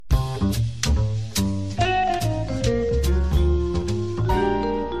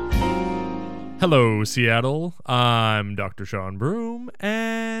Hello, Seattle. I'm Dr. Sean Broom,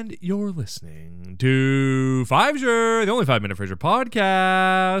 and you're listening to Frasier, the only 5-minute Frasier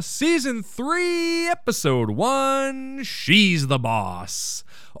podcast, Season 3, Episode 1, She's the Boss.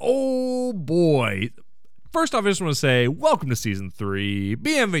 Oh, boy. First off, I just want to say, welcome to Season 3.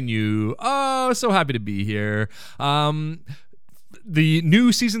 Bienvenue. Oh, so happy to be here. The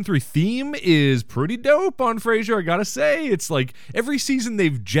new Season 3 theme is pretty dope on Frasier, I gotta say. It's like every season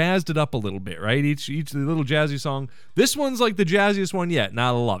they've jazzed it up a little bit, right? Each little jazzy song. This one's like the jazziest one yet, and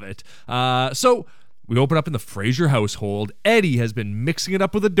I love it. So we open up in the Frasier household. Eddie has been mixing it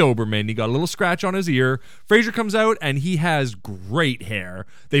up with a Doberman. He got a little scratch on his ear. Frasier comes out, and he has great hair.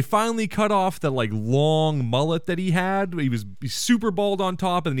 They finally cut off the long mullet that he had. He's super bald on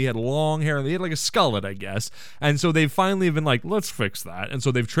top, and then he had long hair, and he had like a skullet, I guess. And so they've finally been like, let's fix that. And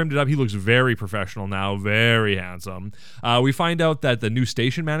so they've trimmed it up. He looks very professional now, very handsome. We find out that the new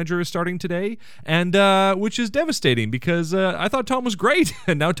station manager is starting today, and which is devastating because I thought Tom was great,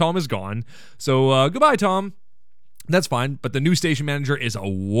 and now Tom is gone. So goodbye, Tom. That's fine, but the new station manager is a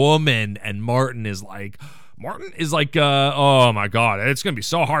woman, and Martin is like, oh my God, it's going to be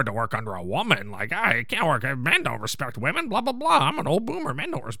so hard to work under a woman. Like, I can't work. Men don't respect women, blah, blah, blah. I'm an old boomer.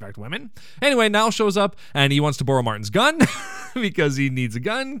 Men don't respect women. Anyway, Niall shows up, and he wants to borrow Martin's gun because he needs a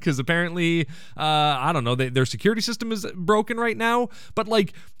gun because apparently, I don't know, their security system is broken right now. But,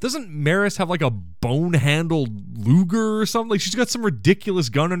 doesn't Maris have, a bone-handled Luger or something? She's got some ridiculous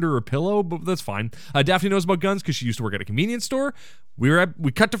gun under her pillow, but that's fine. Daphne knows about guns because she used to work at a convenience store.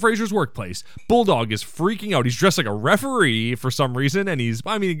 We cut to Frasier's workplace. Bulldog is freaking out. He's dressed like a referee for some reason, and he hosts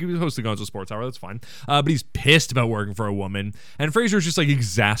the Gonzo Sports Hour, that's fine. But he's pissed about working for a woman, and Frasier's just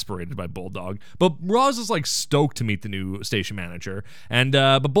exasperated by Bulldog. But Roz is stoked to meet the new station manager, and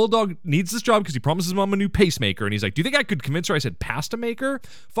but Bulldog needs this job because he promises Mom a new pacemaker, and he's like, do you think I could convince her I said pasta maker?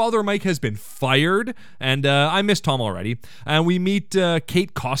 Father Mike has been fired, and I miss Tom already. And we meet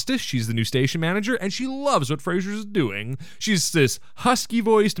Kate Costas. She's the new station manager, and she loves what Frasier's doing. She's this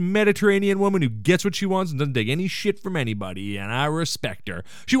husky-voiced Mediterranean woman who gets what she wants and doesn't take any shit from anybody, and I respect her.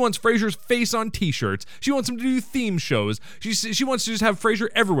 She wants Frasier's face on t-shirts. She wants him to do theme shows. She wants to just have Frasier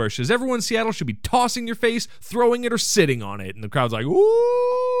everywhere. She says everyone in Seattle should be tossing your face, throwing it, or sitting on it. And the crowd's like,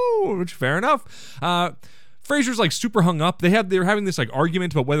 ooh, which fair enough. Frasier's super hung up. They're having this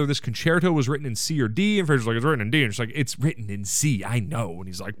argument about whether this concerto was written in C or D, and Frasier's like, it's written in D, and she's like, it's written in C, I know. And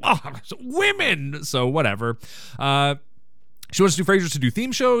he's like, oh, women, so whatever. She wants Frasier to do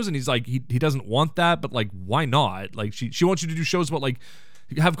theme shows, and he's like, he doesn't want that, but why not? She wants you to do shows about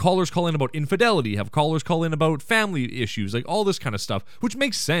have callers call in about infidelity, have callers call in about family issues, all this kind of stuff, which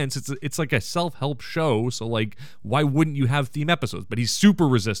makes sense. It's like a self-help show, so why wouldn't you have theme episodes? But he's super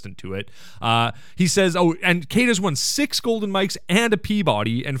resistant to it. He says, oh, and Kate has won 6 Golden Mikes and a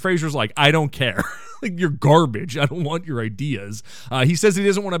Peabody, and Frasier's like, I don't care. You're garbage. I don't want your ideas. He says he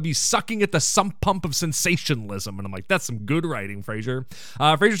doesn't want to be sucking at the sump pump of sensationalism, and I'm like, that's some good writing, Frasier.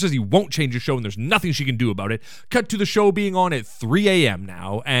 Frasier says he won't change his show, and there's nothing she can do about it. Cut to the show being on at 3 a.m. now.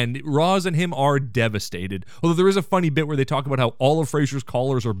 And Roz and him are devastated. Although there is a funny bit where they talk about how all of Frasier's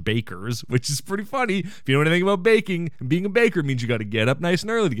callers are bakers, which is pretty funny. If you know anything about baking, being a baker means you got to get up nice and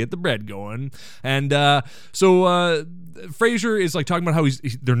early to get the bread going. And so Frasier is talking about how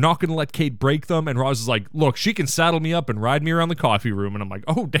they're not going to let Kate break them, and Roz is like, look, she can saddle me up and ride me around the coffee room. And I'm like,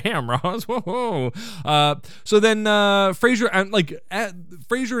 oh damn, Roz, whoa. So then Frasier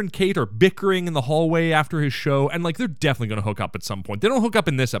and Kate are bickering in the hallway after his show, and they're definitely going to hook up at some point. They don't hook up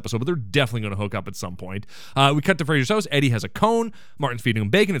in this episode, but they're definitely going to hook up at some point. We cut to Frasier's house. Eddie has a cone. Martin's feeding him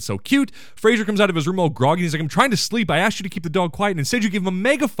bacon. It's so cute. Frasier comes out of his room all groggy. He's like, I'm trying to sleep. I asked you to keep the dog quiet, and instead you give him a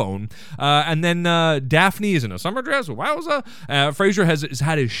megaphone. And then Daphne is in a summer dress. Wowza. Frasier has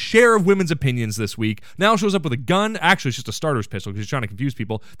had his share of women's opinions this week. Now shows up with a gun. Actually, it's just a starter's pistol because he's trying to confuse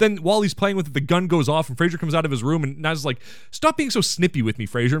people. Then while he's playing with it, the gun goes off, and Frasier comes out of his room, and Niall's like, stop being so snippy with me,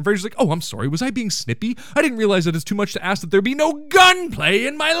 Frasier. And Frasier's like, oh, I'm sorry. Was I being snippy? I didn't realize that it's too much to ask that there be no gunplay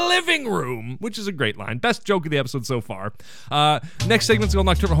in my living room, which is a great line. Best joke of the episode so far. Next segment's called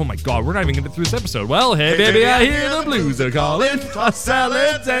Nocturnal. Oh my God, we're not even going to get through this episode. Well, hey baby, I hear the blues are calling. Tossed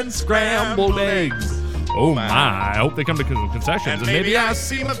salads and scrambled eggs. Oh my, I hope they come to concessions. And maybe I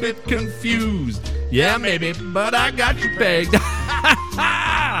seem a bit confused. Yeah, maybe, but I got you pegged.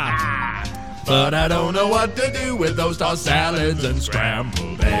 But I don't know what to do with those tossed salads and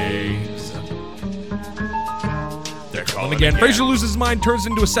scrambled eggs. They're calling again. Frasier loses his mind, turns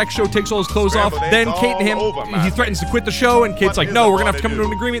into a sex show, takes all his clothes off. Then Kate and him, he threatens to quit the show, and Kate's like, no, we're going to have to come to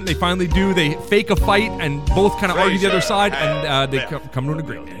an agreement. And they finally do. They fake a fight and both kind of argue the other side, and they come to an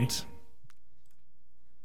agreement.